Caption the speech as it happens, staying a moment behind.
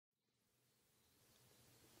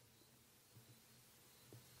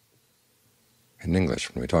in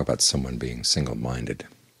English, when we talk about someone being single-minded,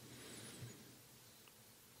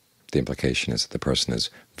 the implication is that the person is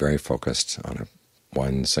very focused on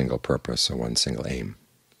one single purpose or one single aim.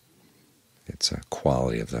 It's a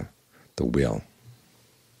quality of the will.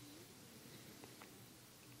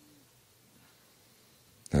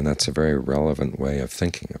 And that's a very relevant way of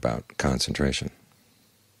thinking about concentration.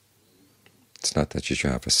 It's not that you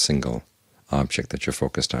should have a single object that you're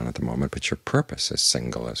focused on at the moment, but your purpose is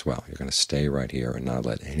single as well. You're going to stay right here and not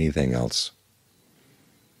let anything else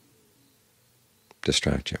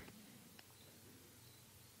distract you.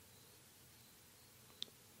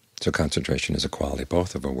 So concentration is a quality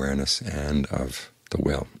both of awareness and of the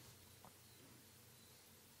will.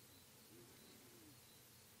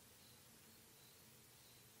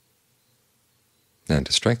 And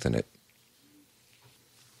to strengthen it,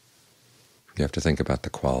 you have to think about the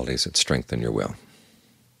qualities that strengthen your will.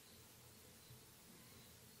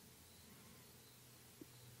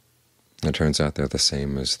 It turns out they're the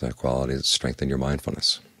same as the qualities that strengthen your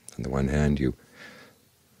mindfulness. On the one hand, you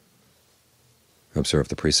observe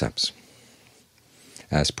the precepts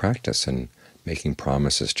as practice in making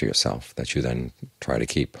promises to yourself that you then try to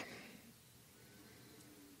keep.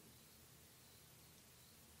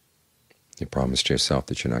 You promise to yourself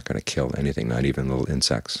that you're not going to kill anything, not even little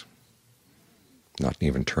insects, not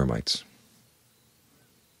even termites.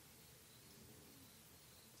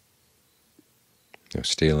 No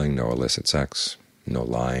stealing, no illicit sex, no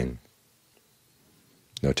lying,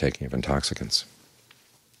 no taking of intoxicants.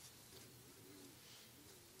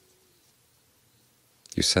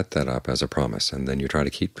 You set that up as a promise, and then you try to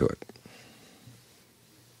keep to it.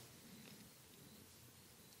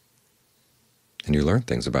 And you learn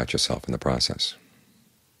things about yourself in the process.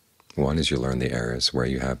 One is you learn the areas where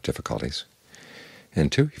you have difficulties.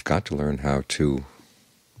 And two, you've got to learn how to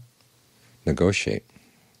negotiate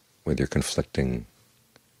with your conflicting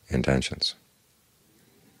intentions.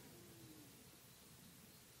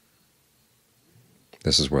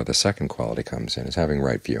 This is where the second quality comes in, is having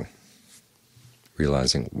right view,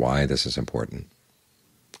 realizing why this is important,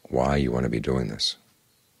 why you want to be doing this.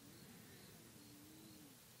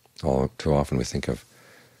 All too often we think of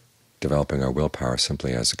developing our willpower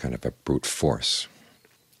simply as a kind of a brute force.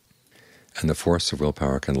 And the force of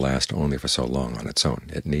willpower can last only for so long on its own.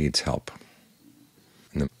 It needs help.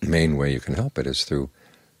 And the main way you can help it is through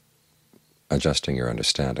adjusting your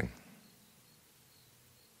understanding.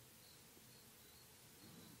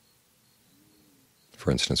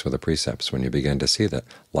 For instance, with the precepts, when you begin to see that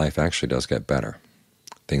life actually does get better,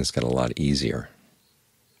 things get a lot easier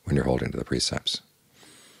when you're holding to the precepts.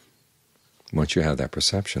 Once you have that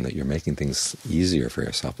perception that you're making things easier for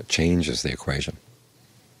yourself, it changes the equation.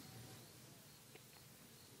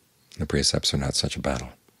 The precepts are not such a battle.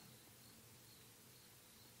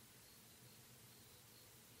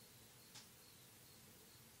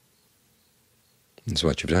 And so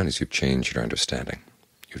what you've done is you've changed your understanding.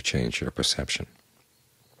 You've changed your perception.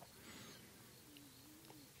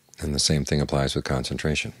 And the same thing applies with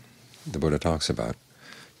concentration. The Buddha talks about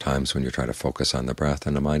times when you try to focus on the breath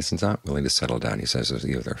and the mind is not willing to settle down. He says there's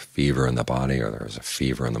either a fever in the body or there's a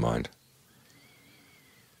fever in the mind,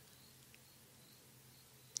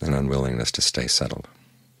 an unwillingness to stay settled.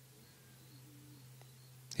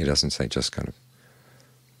 He doesn't say just kind of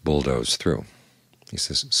bulldoze through. He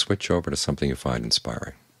says switch over to something you find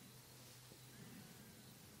inspiring.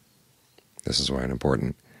 This is why an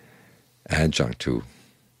important adjunct to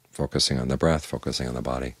focusing on the breath, focusing on the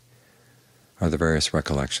body, are the various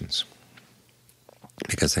recollections,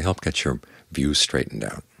 because they help get your views straightened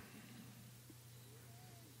out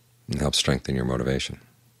and help strengthen your motivation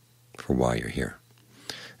for why you're here.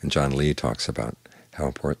 And John Lee talks about how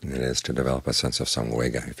important it is to develop a sense of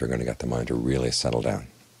samvega if you're going to get the mind to really settle down.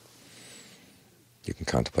 You can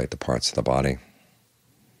contemplate the parts of the body,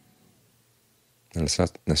 and it's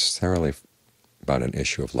not necessarily about an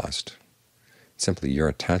issue of lust. It's simply your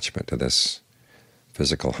attachment to this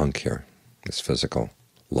physical hunk here, this physical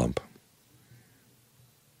lump.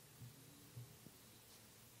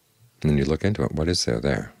 And then you look into it, what is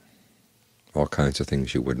there? All kinds of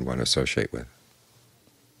things you wouldn't want to associate with.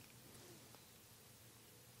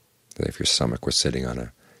 That if your stomach was sitting on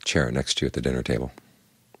a chair next to you at the dinner table,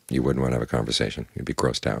 you wouldn't want to have a conversation. You'd be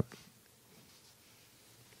grossed out.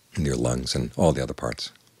 And your lungs and all the other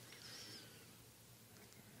parts.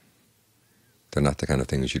 They're not the kind of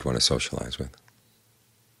things you'd want to socialize with.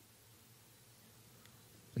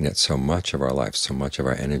 And yet so much of our life, so much of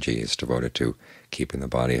our energy is devoted to keeping the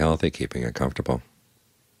body healthy, keeping it comfortable.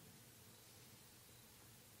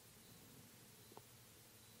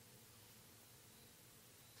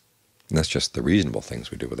 And that's just the reasonable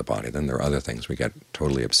things we do with the body. Then there are other things. We get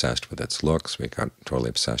totally obsessed with its looks. We got totally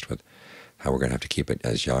obsessed with how we're going to have to keep it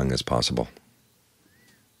as young as possible.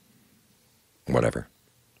 Whatever.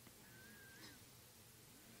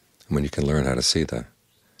 And when you can learn how to see the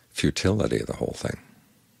futility of the whole thing,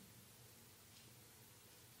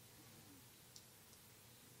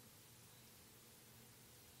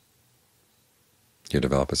 you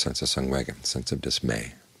develop a sense of sangwega, a sense of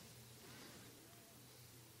dismay.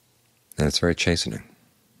 And it's very chastening.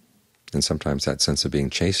 And sometimes that sense of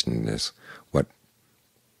being chastened is what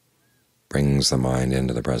brings the mind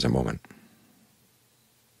into the present moment.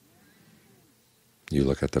 You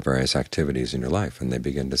look at the various activities in your life, and they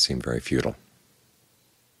begin to seem very futile.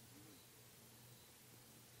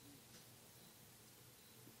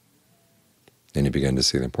 And you begin to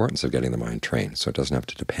see the importance of getting the mind trained, so it doesn't have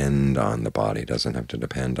to depend on the body, doesn't have to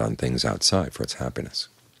depend on things outside for its happiness.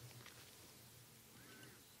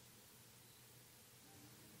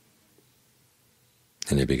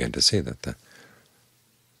 And you begin to see that the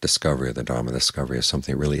discovery of the Dhamma, the discovery of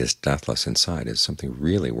something really is deathless inside, is something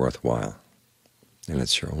really worthwhile. And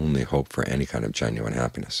it's your only hope for any kind of genuine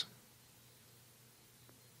happiness.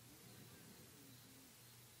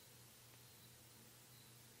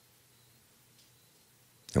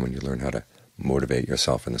 And when you learn how to motivate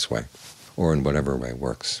yourself in this way, or in whatever way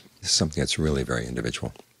works, this is something that's really very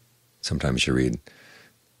individual. Sometimes you read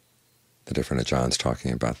the different Ajahns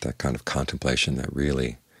talking about that kind of contemplation that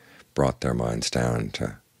really brought their minds down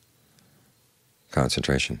to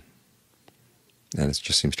concentration, and it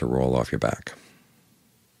just seems to roll off your back.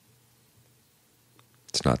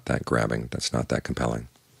 It's not that grabbing, that's not that compelling.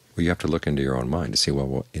 Well, you have to look into your own mind to see,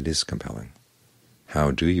 well, it is compelling.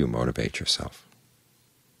 How do you motivate yourself?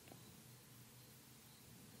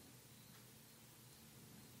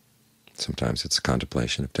 Sometimes it's a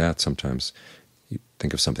contemplation of death, sometimes you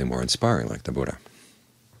think of something more inspiring like the Buddha,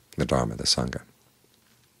 the Dharma, the Sangha.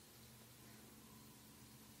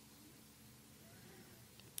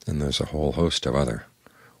 And there's a whole host of other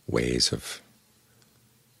ways of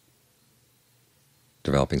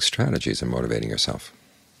developing strategies and motivating yourself.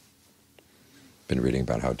 Been reading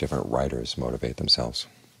about how different writers motivate themselves.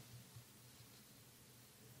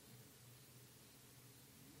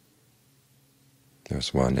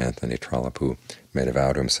 There's one, Anthony Trollope, who made a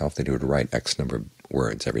vow to himself that he would write X number of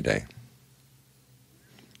words every day,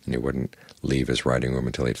 and he wouldn't leave his writing room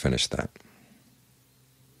until he'd finished that.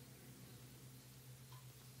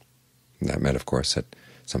 And that meant, of course, that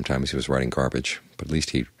sometimes he was writing garbage, but at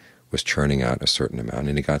least he was churning out a certain amount,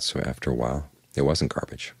 and he got so after a while it wasn't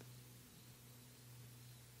garbage.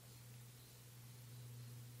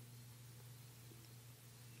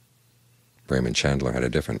 Raymond Chandler had a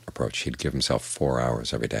different approach. He'd give himself 4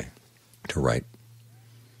 hours every day to write.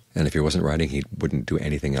 And if he wasn't writing, he wouldn't do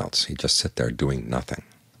anything else. He'd just sit there doing nothing.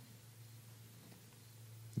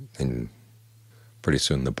 And pretty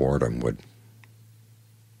soon the boredom would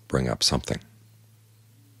bring up something,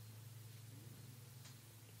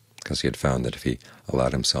 because he had found that if he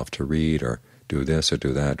allowed himself to read or do this or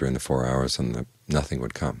do that during the 4 hours, then nothing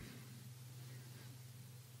would come.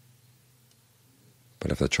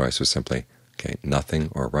 But if the choice was simply, okay, nothing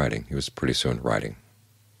or writing, he was pretty soon writing.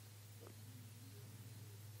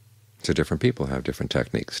 So different people have different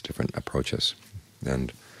techniques, different approaches,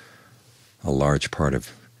 and a large part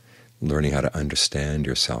of learning how to understand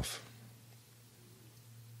yourself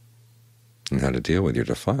and how to deal with your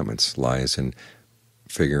defilements lies in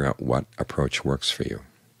figuring out what approach works for you,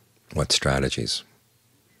 what strategies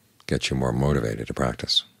get you more motivated to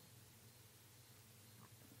practice.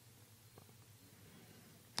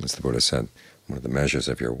 As the Buddha said, one of the measures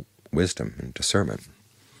of your wisdom and discernment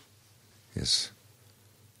is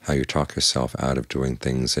how you talk yourself out of doing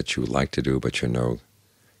things that you like to do but you know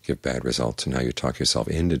give bad results, and how you talk yourself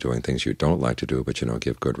into doing things you don't like to do but you know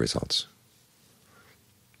give good results.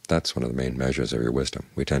 That's one of the main measures of your wisdom.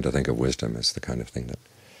 We tend to think of wisdom as the kind of thing that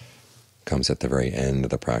comes at the very end of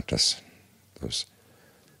the practice, those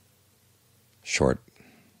short,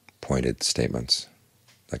 pointed statements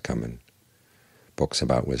that come in books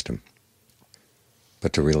about wisdom.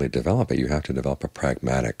 But to really develop it, you have to develop a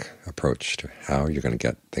pragmatic approach to how you're going to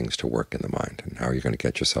get things to work in the mind and how you're going to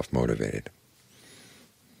get yourself motivated.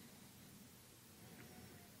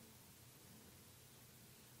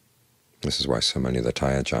 This is why so many of the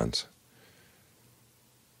Thai Ajahns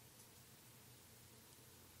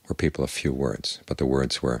were people of few words, but the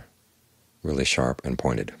words were really sharp and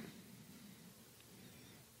pointed,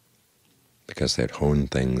 because they had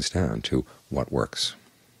honed things down to what works,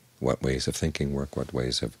 what ways of thinking work, what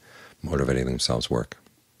ways of motivating themselves work.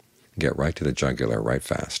 Get right to the jugular, right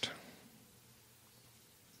fast.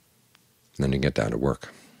 and then you get down to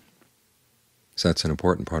work. So that's an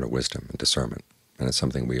important part of wisdom and discernment, and it's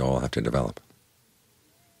something we all have to develop.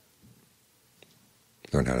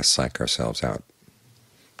 Learn how to psych ourselves out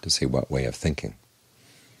to see what way of thinking,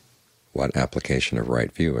 what application of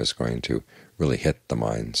right view is going to really hit the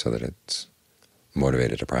mind so that it's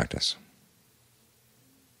motivated to practice.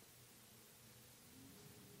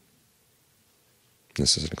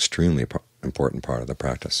 This is an extremely important part of the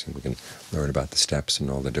practice. We can learn about the steps and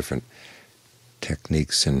all the different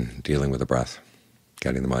techniques in dealing with the breath,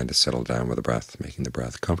 getting the mind to settle down with the breath, making the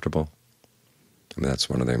breath comfortable. I mean, that's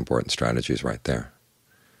one of the important strategies right there.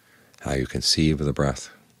 How you conceive of the breath,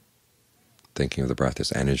 thinking of the breath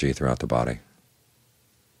as energy throughout the body.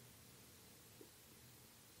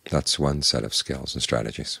 That's one set of skills and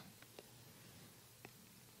strategies,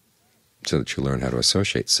 so that you learn how to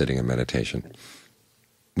associate sitting and meditation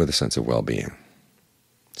with a sense of well-being,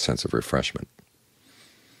 sense of refreshment.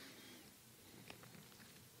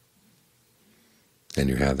 And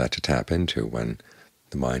you have that to tap into when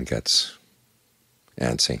the mind gets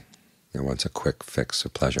antsy and wants a quick fix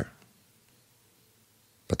of pleasure.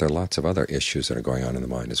 But there are lots of other issues that are going on in the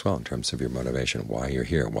mind as well in terms of your motivation, why you're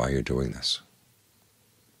here, why you're doing this.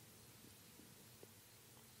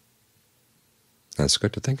 And it's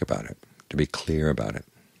good to think about it, to be clear about it.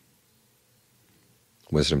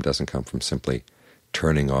 Wisdom doesn't come from simply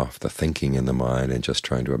turning off the thinking in the mind and just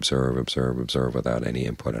trying to observe, observe, observe without any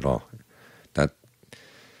input at all. That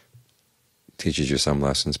teaches you some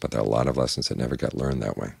lessons, but there are a lot of lessons that never get learned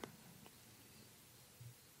that way.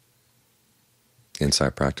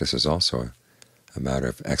 Insight practice is also a matter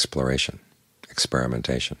of exploration,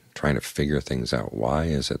 experimentation, trying to figure things out. Why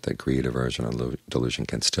is it that greed, aversion, and delusion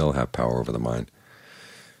can still have power over the mind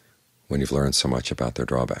when you've learned so much about their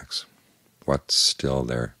drawbacks? What's still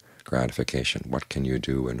their gratification? What can you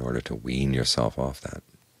do in order to wean yourself off that?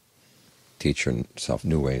 Teach yourself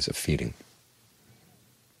new ways of feeding.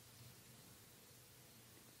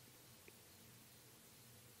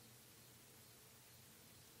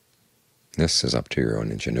 This is up to your own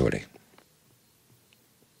ingenuity.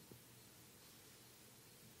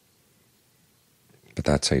 But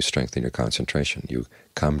that's how you strengthen your concentration. You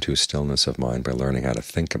come to stillness of mind by learning how to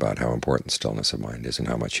think about how important stillness of mind is and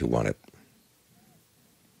how much you want it.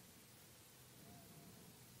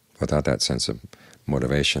 Without that sense of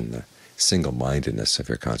motivation, the single-mindedness of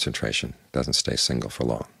your concentration doesn't stay single for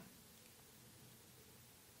long.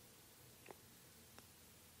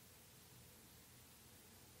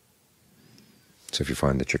 So if you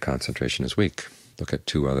find that your concentration is weak, look at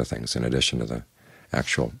two other things in addition to the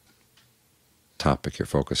actual topic you're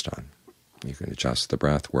focused on. You can adjust the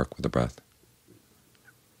breath, work with the breath.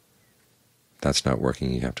 If that's not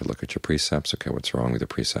working, you have to look at your precepts. Okay, what's wrong with the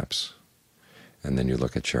precepts? And then you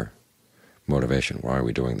look at your motivation. Why are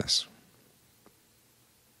we doing this?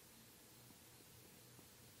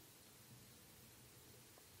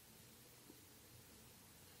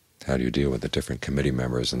 How do you deal with the different committee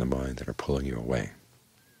members in the mind that are pulling you away?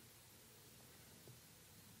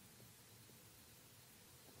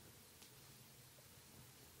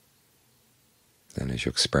 And as you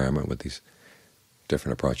experiment with these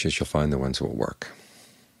different approaches, you'll find the ones that will work.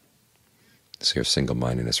 So your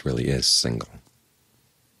single-mindedness really is single.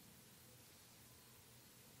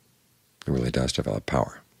 It really does develop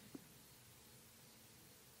power.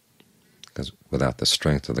 Because without the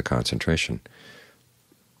strength of the concentration,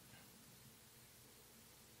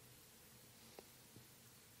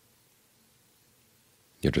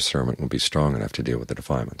 your discernment won't be strong enough to deal with the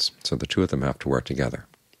defilements. So the two of them have to work together.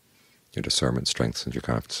 Your discernment strengthens your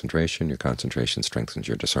concentration strengthens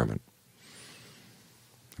your discernment.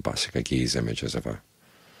 Bhasika Gi's images of a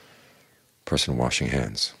person washing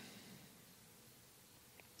hands.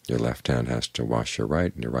 Your left hand has to wash your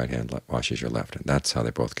right, and your right hand washes your left, and that's how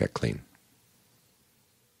they both get clean.